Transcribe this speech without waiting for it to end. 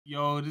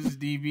Yo, this is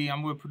DB.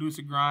 I'm with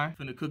ProducerGrind.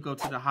 Finna cook up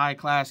to the high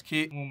class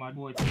kit. I'm with my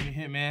boy Timmy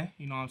Hitman.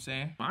 You know what I'm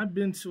saying? I've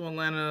been to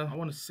Atlanta, I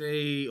want to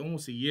say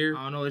almost a year.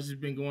 I don't know, it's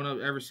just been going up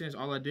ever since.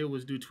 All I did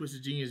was do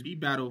Twisted Genius beat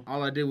battle.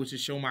 All I did was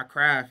just show my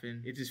craft,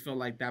 and it just felt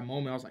like that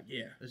moment. I was like,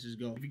 yeah, let's just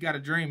go. If you got a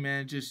dream,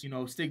 man, just, you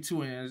know, stick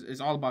to it.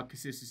 It's all about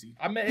consistency.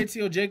 I met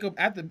ATL Jacob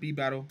at the beat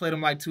battle. Played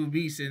him like 2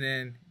 beats, and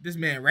then this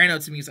man ran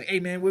up to me. He's like, hey,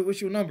 man, what's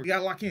your number? You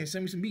gotta lock in.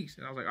 Send me some beats.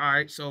 And I was like, all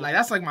right. So, like,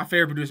 that's like my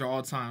favorite producer of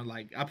all time.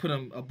 Like, I put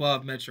him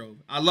above Metro.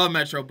 I love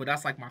Metro, but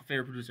that's like my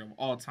favorite producer of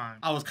all time.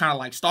 I was kind of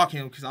like stalking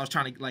him because I was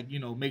trying to, like, you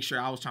know, make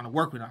sure I was trying to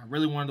work with him. I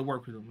really wanted to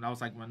work with him. And that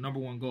was like my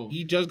 #1 goal.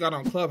 He just got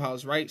on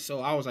Clubhouse, right? So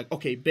I was like,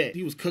 okay, bet.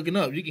 He was cooking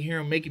up. You can hear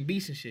him making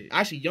beats and shit.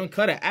 Actually, Young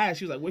Cutter asked,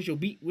 he was like, what's your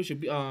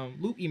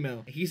loop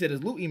email? And he said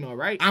his loop email,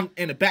 right? I'm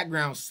in the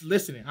background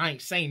listening. I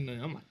ain't saying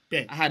nothing. I'm like,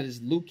 bet. I had this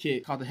loop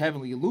kit called the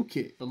Heavenly Loop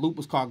Kit. The loop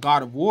was called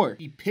God of War.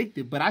 He picked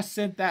it, but I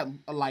sent that,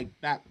 like,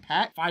 that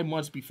pack 5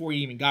 months before he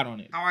even got on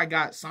it. How I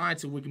got signed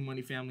to Wicked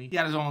Money Family. He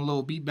had his own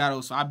little beat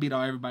battle, so I beat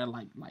out everybody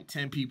like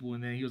 10 people,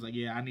 and then he was like,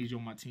 yeah, I need you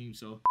on my team,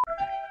 so.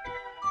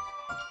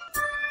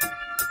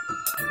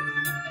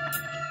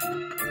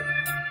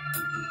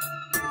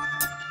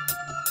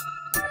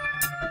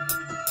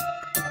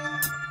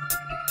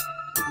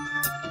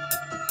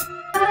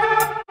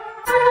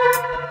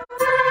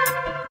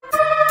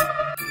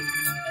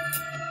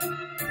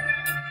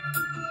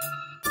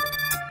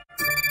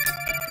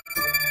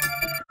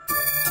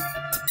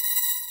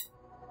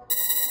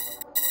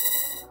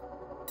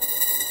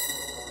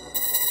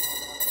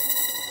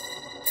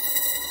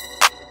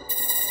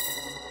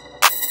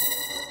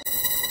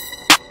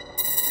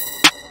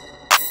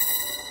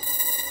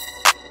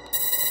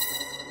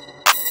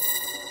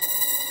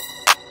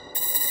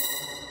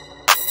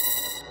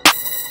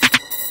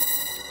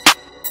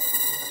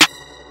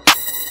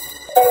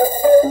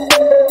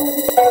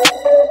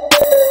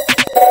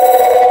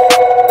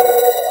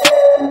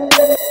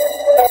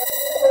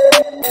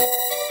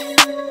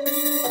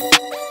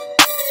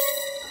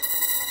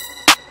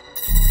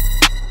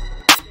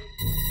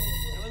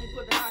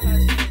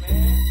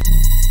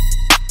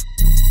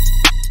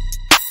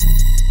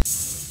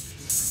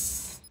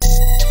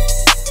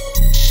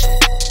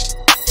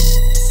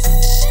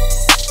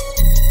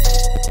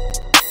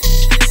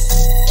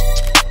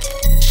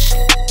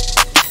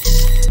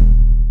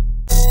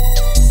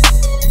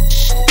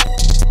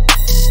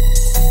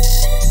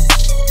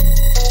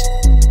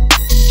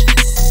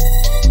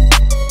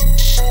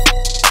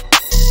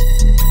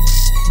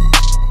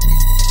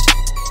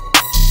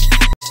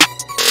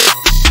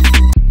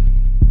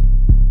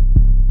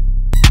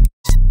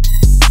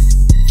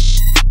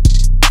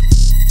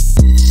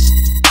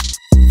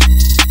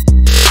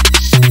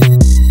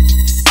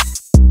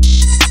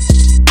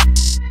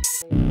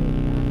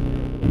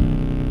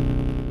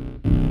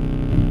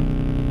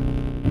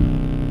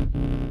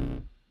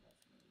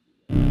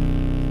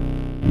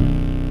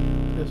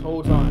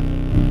 Whole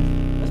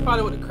time. That's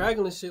probably what the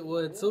crackling shit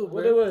was too,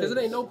 bro. Because it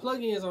ain't no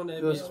plugins on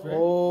that bitch, bro.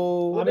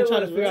 Oh, I've been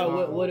trying to figure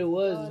out what it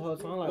was this whole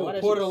time. Like,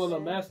 Portal was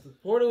on the master.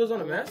 Portal was on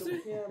the master?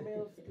 Yeah,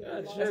 man.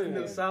 That's the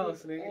new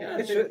sauce,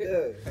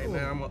 nigga. Hey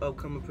man, I'm an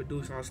upcoming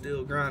producer. I'm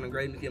still grinding.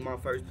 Great to get my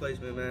first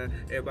placement, man.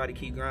 Everybody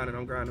keep grinding.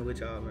 I'm grinding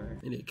with y'all, man.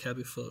 You need to cap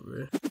it fuck,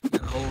 bro.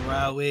 Got a whole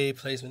ride wave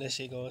placement. That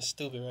shit going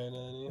stupid right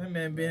now, nigga. That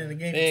man been in the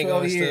game for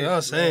 12 years.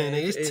 I'm saying,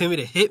 nigga, it's Timmy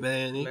the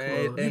Hitman,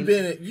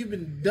 nigga. You've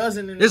been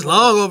dozening. It's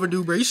long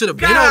overdue, bro. You should have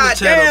been on the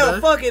channel,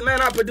 damn, fuck it,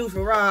 man. I produce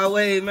for Rod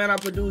Wave, man. I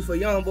produce for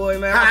Young Boy,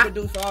 man. I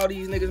produce for all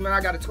these niggas, man.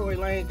 I got a Tory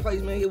Lane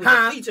placement. It was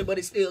a feature, but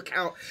it still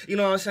count. You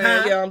know what I'm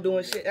saying? Yeah, I'm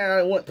doing shit.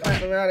 I went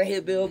platinum out and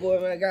hit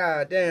Billboard, man.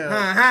 God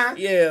damn.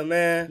 Yeah,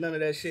 man. None of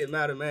that shit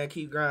matter, man.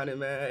 Keep grinding,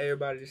 man.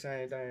 Everybody the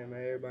same thing,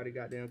 man. Everybody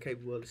goddamn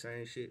capable of the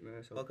same shit,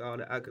 man. So fuck all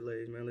the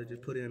accolades, man. Let's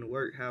just put in the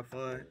work, have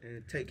fun,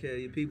 and take care of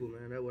your people,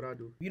 man. That's what I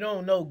do. You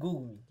don't know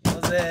Google. You know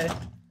what I'm saying?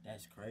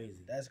 That's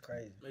crazy. That's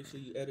crazy. Make sure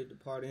you edit the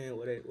part in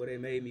where they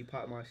made me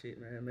pop my shit,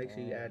 man. Make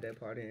sure you add that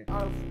part in. I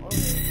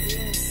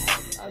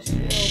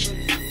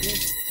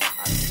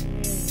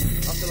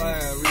feel like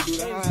I redo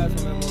the highs on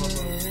that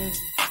motherfucker.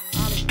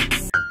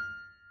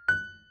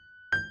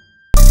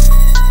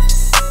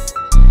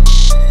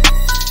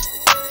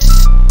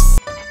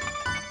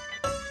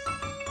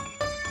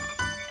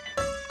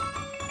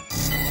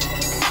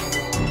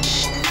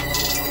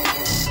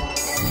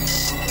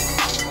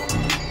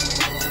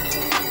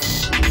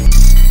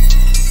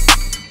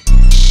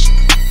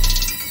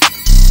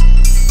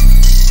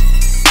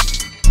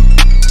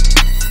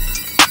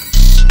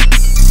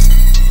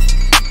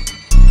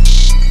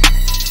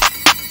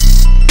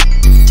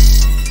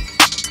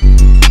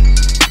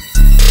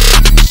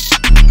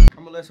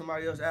 Let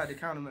somebody else add the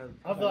countermeasure.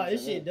 I feel like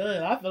this shit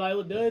done. I feel like it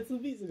was done 2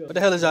 weeks ago. What the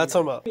hell is y'all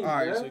talking about?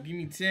 Alright, so give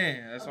me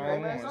 10. That's all I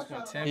want. Let's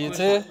put 10 push-ups.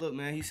 10? Look,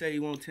 man, he said he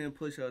want 10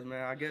 push-ups,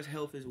 man. I guess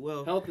health is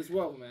wealth. Health is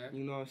wealth, man.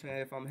 You know what I'm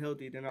saying? If I'm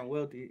healthy, then I'm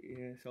wealthy.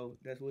 Yeah, so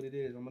that's what it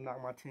is. I'm gonna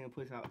knock my 10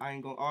 push-ups. I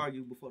ain't gonna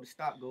argue before the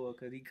stop go up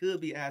because he could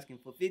be asking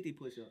for 50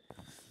 push-ups.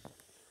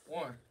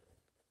 1,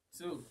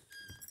 2,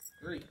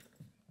 3,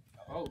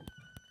 4,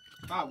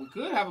 5. We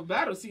could have a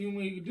battle, see what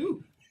we can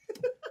do.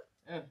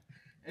 Yeah.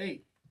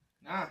 8,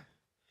 9,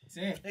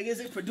 10. Nigga, is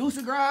it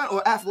producer grind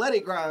or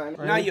athletic grind?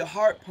 Right. Now your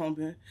heart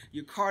pumping,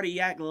 your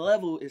cardiac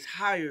level is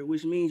higher,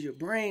 which means your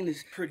brain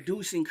is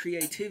producing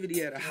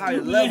creativity at a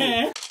higher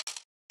level.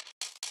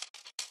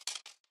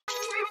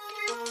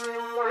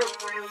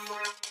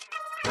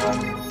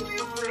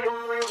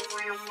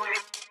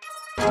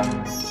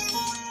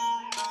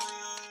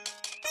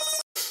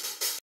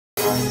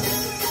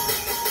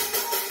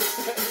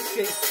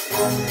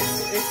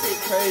 This shit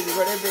crazy,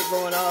 bro. That bitch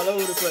going all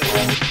over the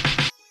place.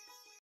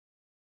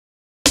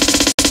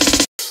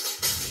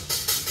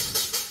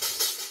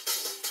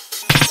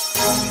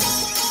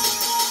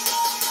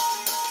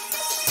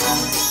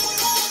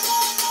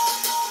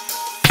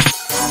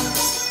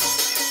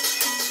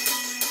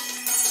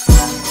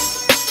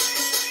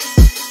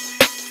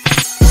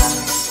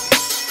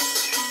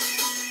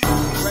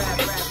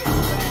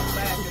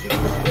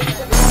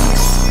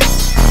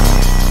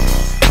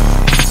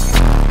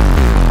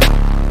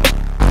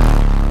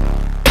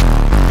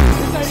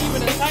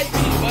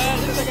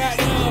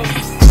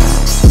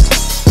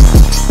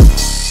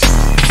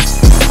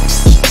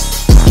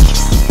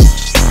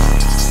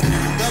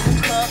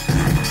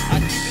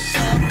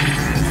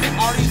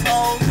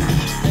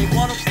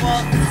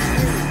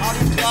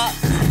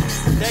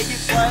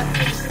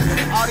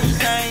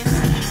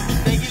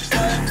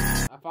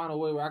 A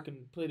way where I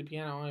can play the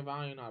piano. I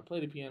don't even know how to play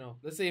the piano.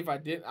 Let's say if I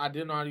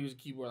didn't know how to use a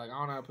keyboard. Like I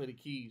don't know how to play the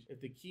keys.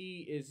 If the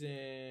key is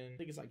in, I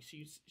think it's like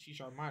C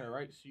sharp minor,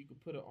 right? So you can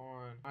put it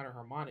on minor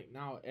harmonic.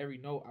 Now every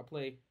note I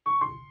play.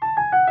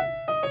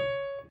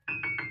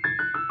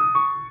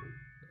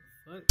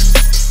 What?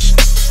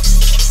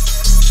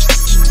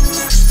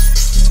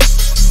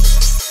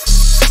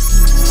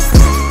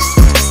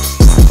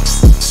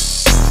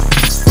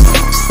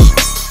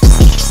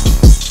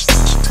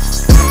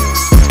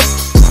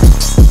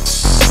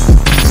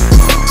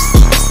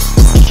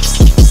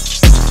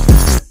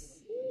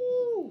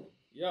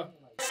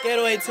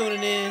 Skateway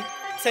tuning in,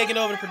 taking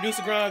over the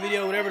producer grind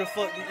video, whatever the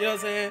fuck, you know what I'm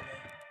saying?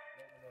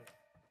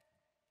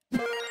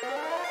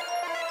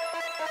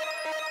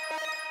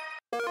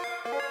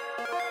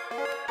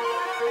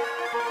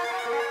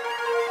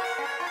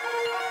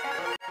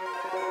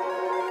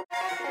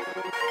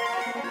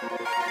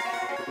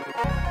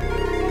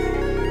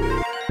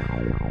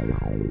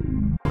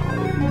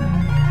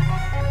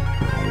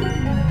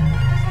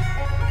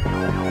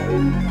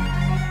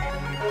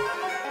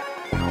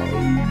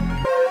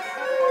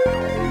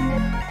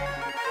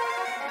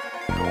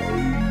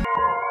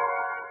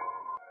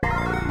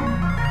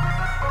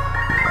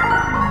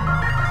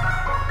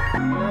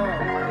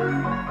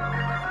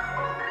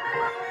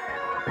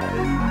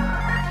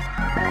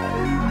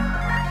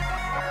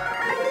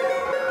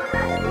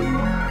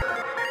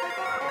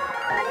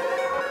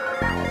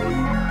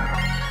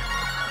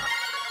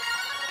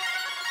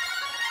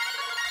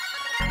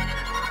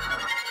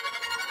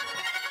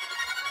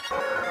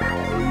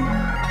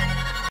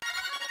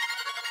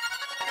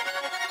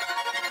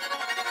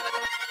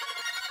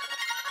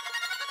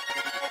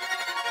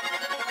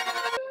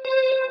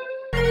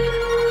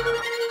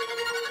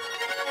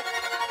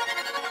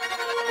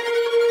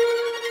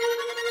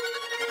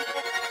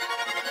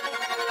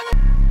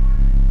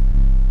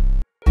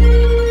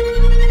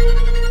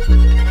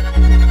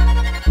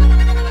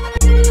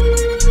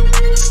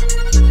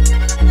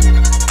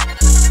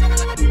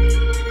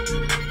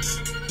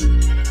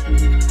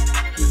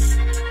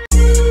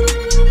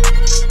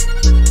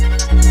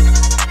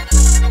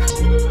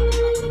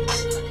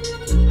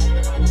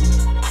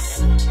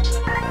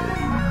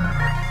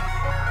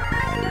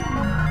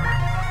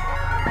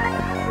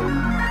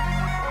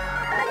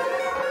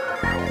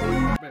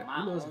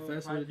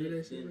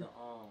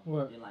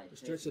 What?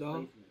 Stretch it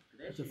off.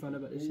 What you find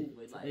out about this shit?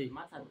 Hey,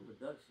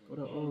 go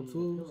to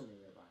tools.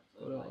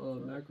 Go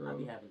to macro.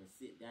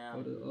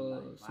 Go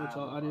to switch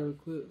all audio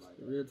clips.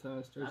 Real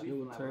time stretch. It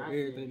will turn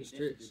everything to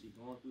stretch. So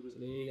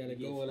then you ain't gotta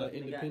go and like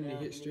independent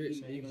hit stretch.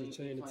 And you can just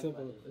change the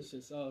tempo. That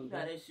shit's solid.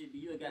 That shit be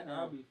you got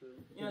that. You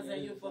know what I'm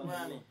saying? You fuck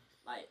around and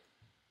like.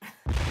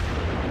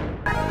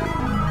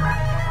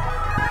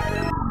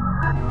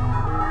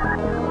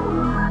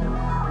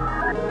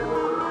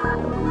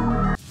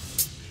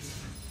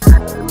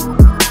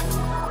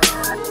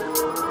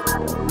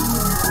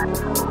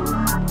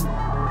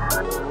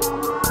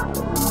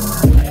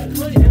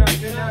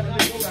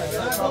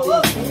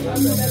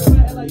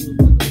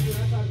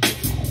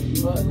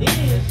 But